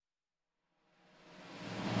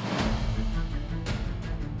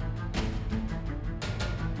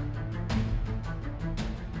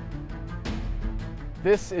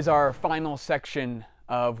This is our final section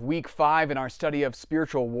of week 5 in our study of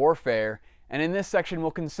spiritual warfare. And in this section, we'll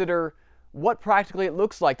consider what practically it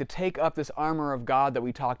looks like to take up this armor of God that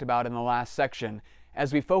we talked about in the last section,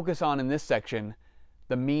 as we focus on in this section,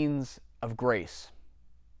 the means of grace.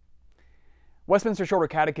 Westminster Shorter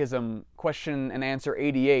Catechism, question and answer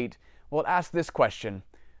 88, will ask this question: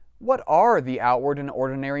 what are the outward and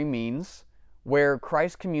ordinary means where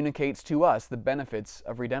Christ communicates to us the benefits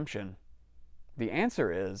of redemption? The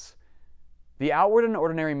answer is, the outward and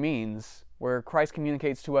ordinary means where Christ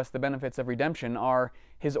communicates to us the benefits of redemption are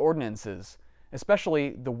His ordinances,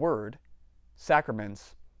 especially the Word,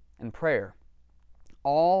 sacraments, and prayer,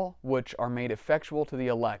 all which are made effectual to the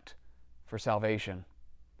elect for salvation.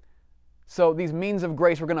 So these means of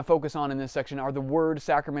grace we're going to focus on in this section are the Word,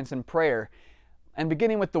 sacraments, and prayer. And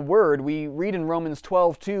beginning with the Word, we read in Romans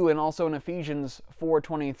 12:2 and also in Ephesians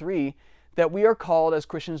 4:23 that we are called as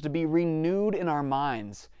Christians to be renewed in our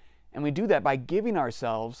minds. And we do that by giving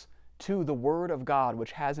ourselves to the Word of God,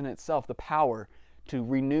 which has in itself the power to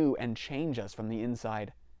renew and change us from the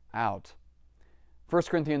inside out. 1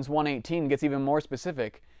 Corinthians 1:18 gets even more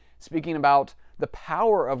specific, speaking about the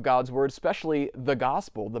power of God's Word, especially the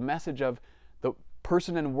gospel, the message of the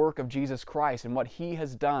person and work of Jesus Christ and what He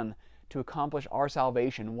has done to accomplish our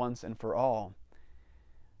salvation once and for all.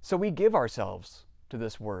 So we give ourselves to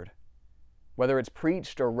this Word. Whether it's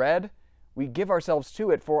preached or read, we give ourselves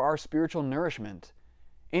to it for our spiritual nourishment.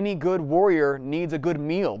 Any good warrior needs a good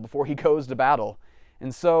meal before he goes to battle.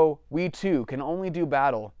 And so we too can only do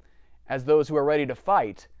battle as those who are ready to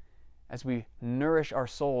fight as we nourish our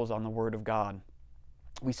souls on the Word of God.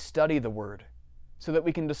 We study the Word so that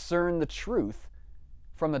we can discern the truth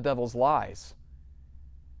from the devil's lies,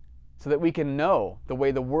 so that we can know the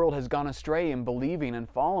way the world has gone astray in believing and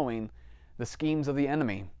following the schemes of the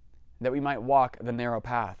enemy, that we might walk the narrow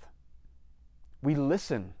path. We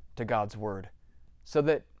listen to God's Word so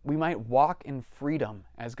that we might walk in freedom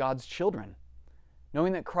as God's children,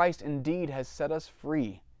 knowing that Christ indeed has set us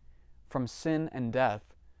free from sin and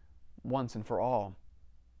death once and for all.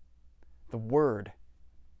 The Word.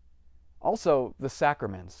 Also, the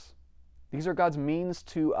sacraments. These are God's means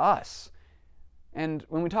to us. And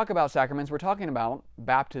when we talk about sacraments, we're talking about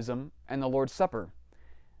baptism and the Lord's Supper,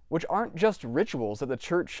 which aren't just rituals that the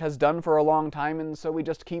church has done for a long time and so we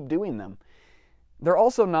just keep doing them. They're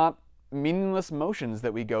also not meaningless motions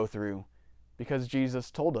that we go through because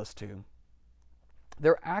Jesus told us to.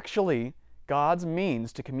 They're actually God's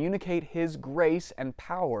means to communicate His grace and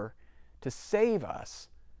power to save us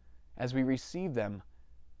as we receive them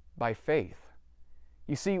by faith.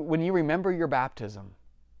 You see, when you remember your baptism,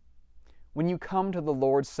 when you come to the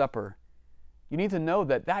Lord's Supper, you need to know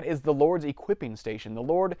that that is the Lord's equipping station. The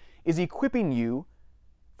Lord is equipping you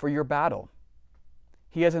for your battle.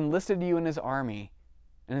 He has enlisted you in His army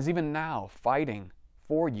and is even now fighting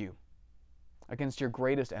for you against your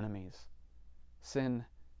greatest enemies, sin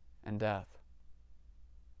and death.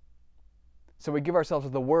 So we give ourselves to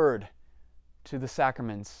the Word, to the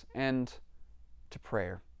sacraments, and to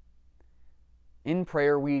prayer. In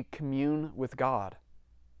prayer, we commune with God.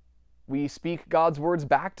 We speak God's words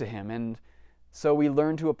back to Him, and so we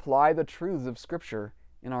learn to apply the truths of Scripture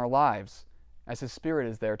in our lives as His Spirit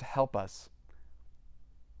is there to help us.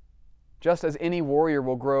 Just as any warrior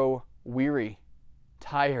will grow weary,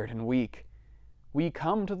 tired, and weak, we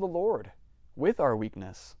come to the Lord with our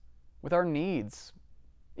weakness, with our needs,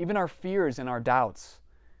 even our fears and our doubts,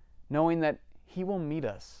 knowing that He will meet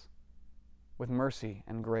us with mercy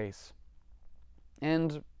and grace.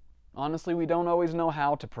 And honestly, we don't always know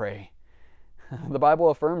how to pray. The Bible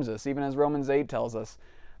affirms us, even as Romans 8 tells us.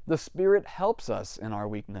 The Spirit helps us in our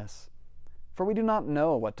weakness. For we do not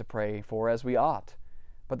know what to pray for as we ought,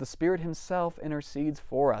 but the Spirit Himself intercedes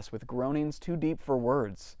for us with groanings too deep for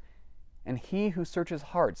words. And He who searches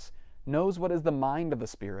hearts knows what is the mind of the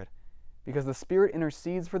Spirit, because the Spirit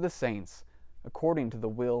intercedes for the saints according to the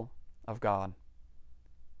will of God.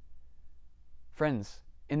 Friends,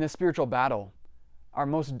 in this spiritual battle, our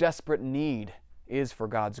most desperate need is for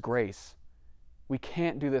God's grace. We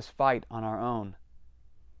can't do this fight on our own.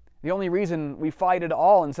 The only reason we fight at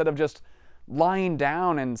all, instead of just lying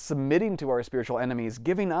down and submitting to our spiritual enemies,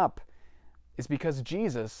 giving up, is because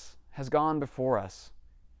Jesus has gone before us.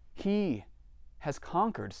 He has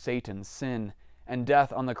conquered Satan, sin, and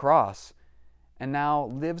death on the cross, and now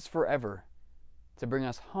lives forever to bring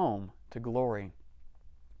us home to glory.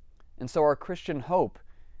 And so our Christian hope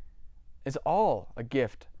is all a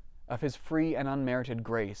gift of His free and unmerited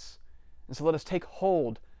grace. And so let us take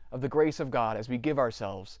hold of the grace of God as we give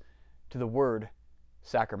ourselves to the Word,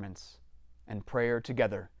 sacraments, and prayer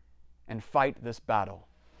together and fight this battle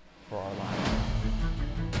for our lives.